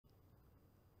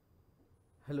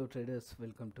Hello traders,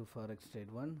 welcome to Forex Trade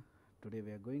 1. Today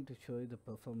we are going to show you the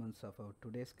performance of our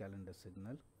today's calendar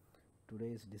signal. Today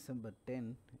is December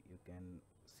 10. You can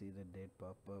see the date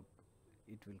pop up.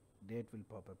 Date will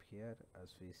pop up here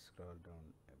as we scroll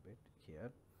down a bit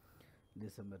here.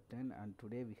 December 10, and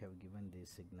today we have given these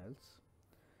signals: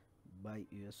 buy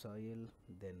USOIL,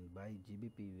 then buy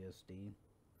GBPUSD,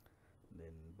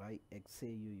 then buy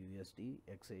XAUUSD.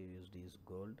 XAUUSD is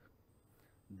gold.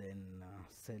 Then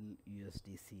sell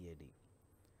USDCAD,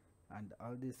 and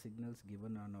all these signals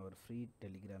given on our free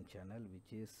Telegram channel,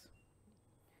 which is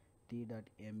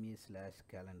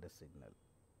t.me/calendar signal.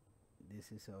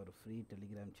 This is our free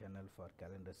Telegram channel for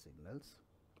calendar signals,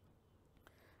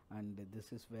 and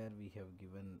this is where we have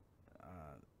given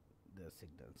the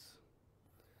signals.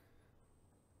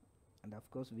 And of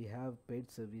course we have paid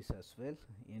service as well.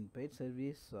 In paid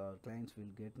service, our clients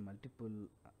will get multiple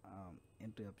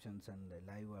entry options and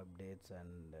live updates,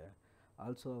 and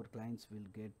also our clients will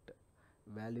get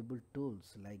valuable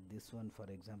tools like this one. For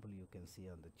example, you can see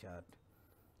on the chart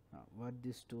what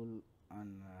this tool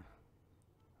on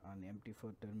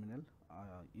MT4 terminal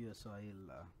USOIL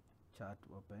chart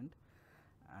opened,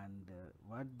 and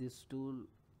what this tool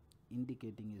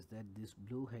indicating is that this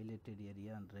blue highlighted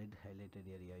area and red highlighted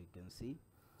area, you can see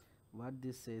what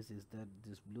this says is that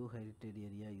this blue highlighted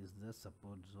area is the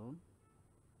support zone,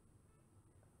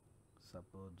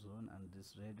 and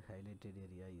this red highlighted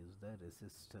area is the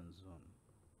resistance zone.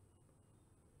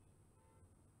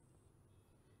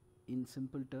 In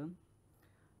simple term,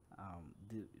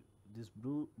 this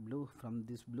blue from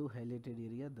this blue highlighted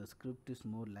area, the script is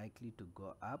more likely to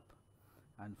go up,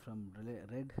 and from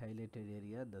red highlighted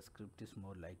area, the script is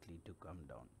more likely to come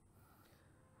down.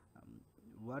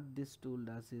 What this tool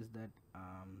does is that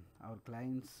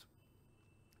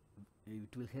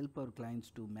it will help our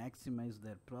clients to maximize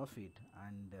their profit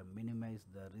and minimize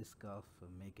the risk of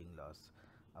making loss.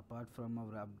 Apart from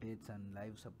our updates and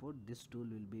live support, this tool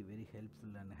will be very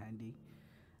helpful and handy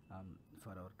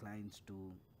for our clients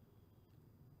to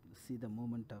see the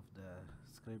movement of the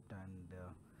script and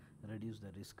reduce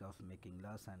the risk of making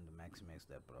loss and maximize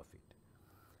their profit.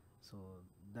 So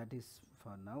that is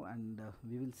for now, and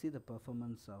we will see the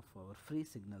performance of our free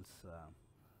signals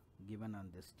given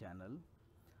on this channel.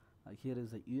 Here is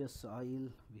the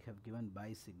USOIL. We have given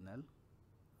buy signal.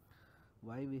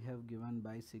 Why we have given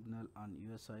buy signal on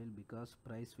USOIL? Because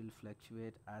price will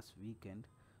fluctuate as weekend.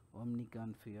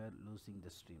 Omnicon fear losing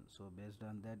the stream. So based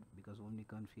on that, because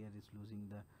Omnicon fear is losing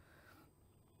the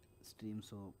stream,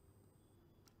 so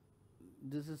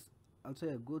this is also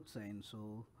a good sign,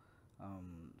 so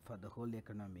for the whole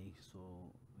economy.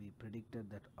 So we predicted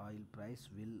that oil price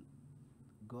will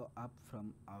go up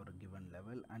from our given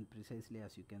level, and precisely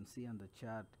as you can see on the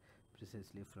chart,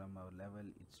 precisely from our level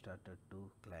it started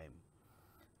to climb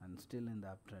and still in the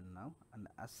uptrend now. And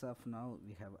as of now,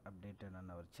 we have updated on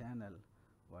our channel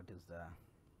what is the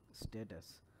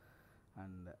status,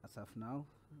 and as of now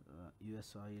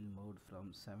USOIL moved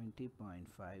from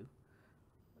 70.5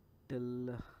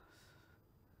 till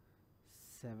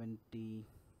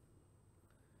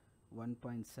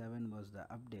 71.7 was the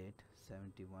update.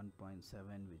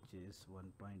 71.7, which is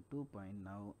 1.2 point,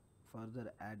 now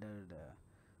further added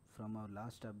from our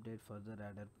last update, further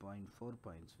added 0.4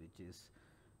 points, which is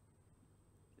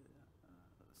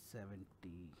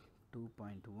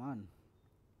 72.1.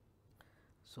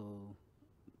 so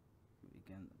we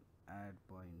can add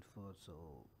 0.4, so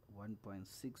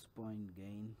 1.6 point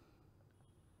gain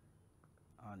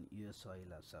on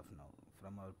USOIL as of now.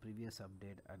 From our previous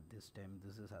update at this time,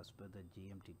 this is as per the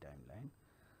GMT timeline.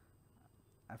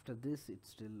 After this, it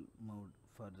still moved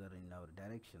further in our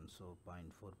direction, so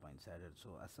 0.4 points added.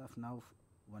 So as of now,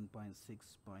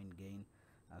 1.6 point gain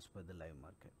as per the live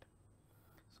market.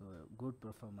 So good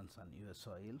performance on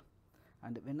USOIL.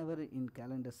 And whenever in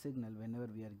calendar signal, whenever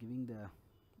we are giving the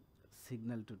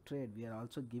signal to trade, we are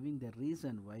also giving the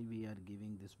reason why we are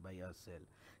giving this buy or sell.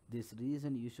 This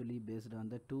reason usually based on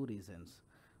the two reasons.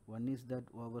 One is that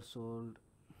oversold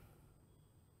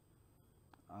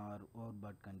or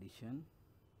overbought condition,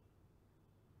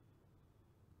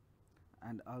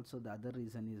 and also the other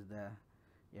reason is the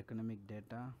economic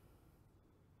data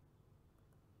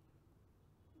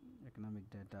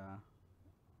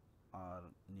or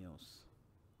news,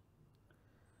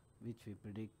 which we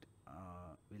predict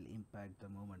will impact the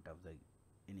movement of the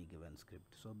any given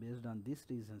script. So based on these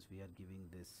reasons, we are giving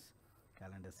this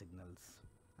calendar signals,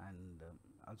 and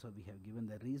also we have given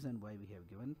the reason why we have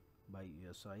given by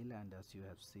USOIL, and as you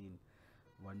have seen,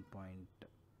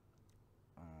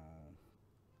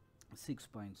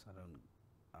 1.6 points around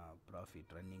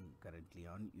profit running currently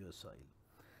on USOIL.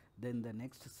 Then the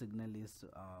next signal is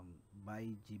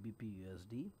buy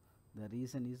GBPUSD. The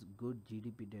reason is good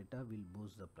GDP data will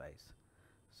boost the price.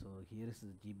 So here is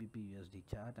the GBPUSD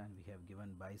chart, and we have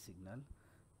given buy signal.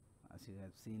 As you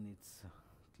have seen, it's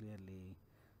clearly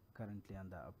currently on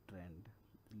the uptrend.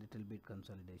 Little bit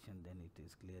consolidation, then it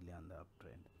is clearly on the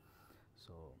uptrend.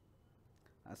 So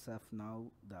as of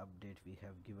now, the update we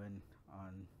have given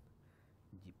on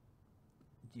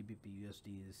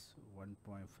GBPUSD is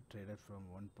traded from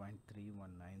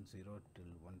 1.3190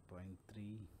 till 1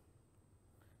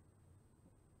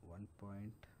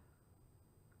 point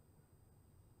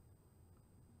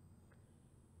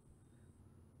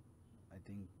I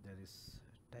think there is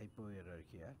typo error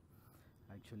here.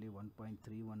 Actually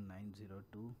 1.3190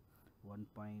 to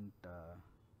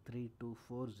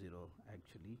 1.3240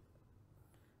 actually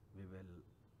we will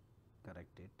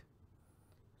correct it.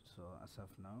 So as of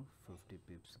now 50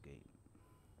 pips gain.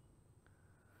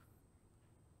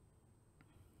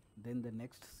 Then the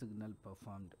next signal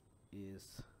performed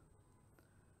is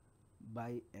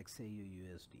buy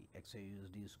XAUUSD.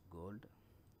 XAUUSD is gold.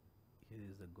 Here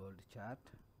is the gold chart.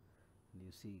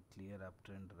 You see clear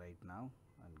uptrend right now,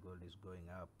 and gold is going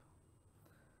up,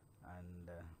 and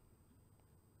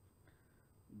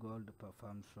gold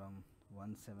performs from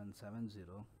 1770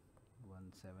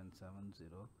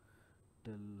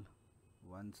 till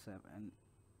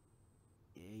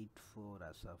 1784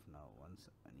 as of now.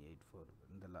 1784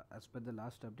 as per the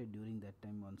last update. During that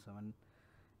time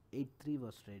 1783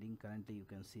 was trading. Currently you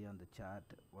can see on the chart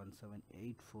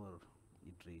 1784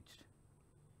 it reached.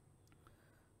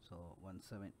 So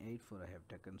 1784 I have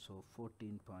taken, so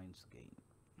 14 points gain.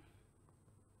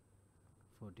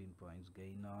 14 points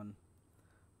gain on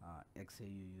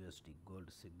XAUUSD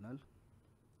gold signal,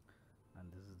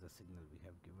 and this is the signal we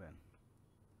have given.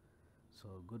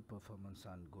 So good performance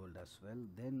on gold as well.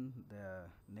 Then the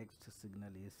next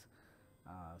signal is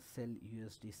sell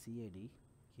USDCAD.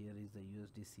 Here is the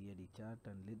USDCAD chart,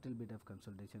 and little bit of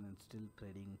consolidation and still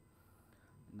trading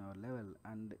in our level,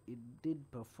 and it did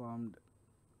performed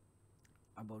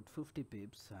about 50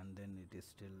 pips, and then it is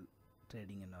still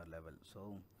trading in our level.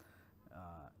 So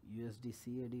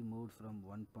USDCAD moved from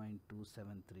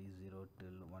 1.2730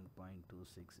 till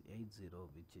 1.2680,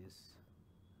 which is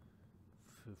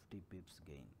 50 pips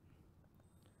gain.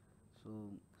 So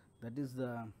that is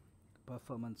the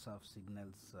performance of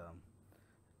signals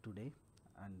today,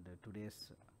 and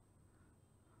today's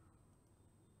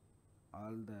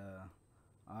all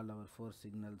our 4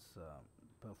 signals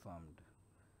performed.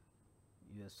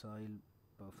 USOIL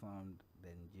performed,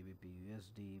 then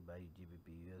GBPUSD, buy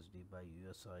GBPUSD, buy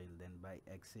USOIL, then buy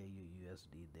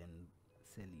XAUUSD, then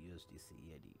sell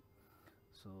USDCAD.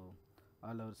 So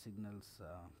all our signals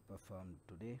performed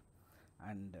today,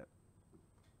 and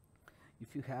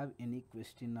if you have any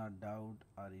question or doubt,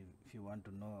 or if you want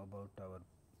to know about our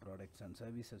products and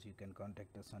services, you can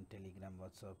contact us on Telegram,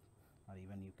 WhatsApp, or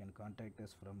even you can contact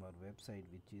us from our website,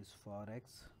 which is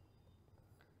Forex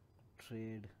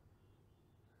Trade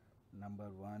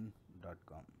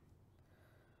 #1.com.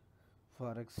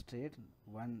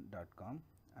 forextrade1.com,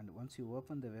 and once you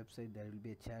open the website, there will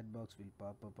be a chat box will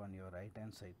pop up on your right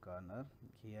hand side corner.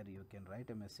 Here you can write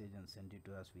a message and send it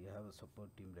to us. We have a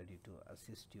support team ready to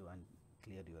assist you and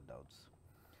clear your doubts.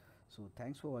 So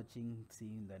thanks for watching. See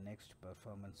you in the next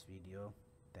performance video.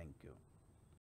 Thank you.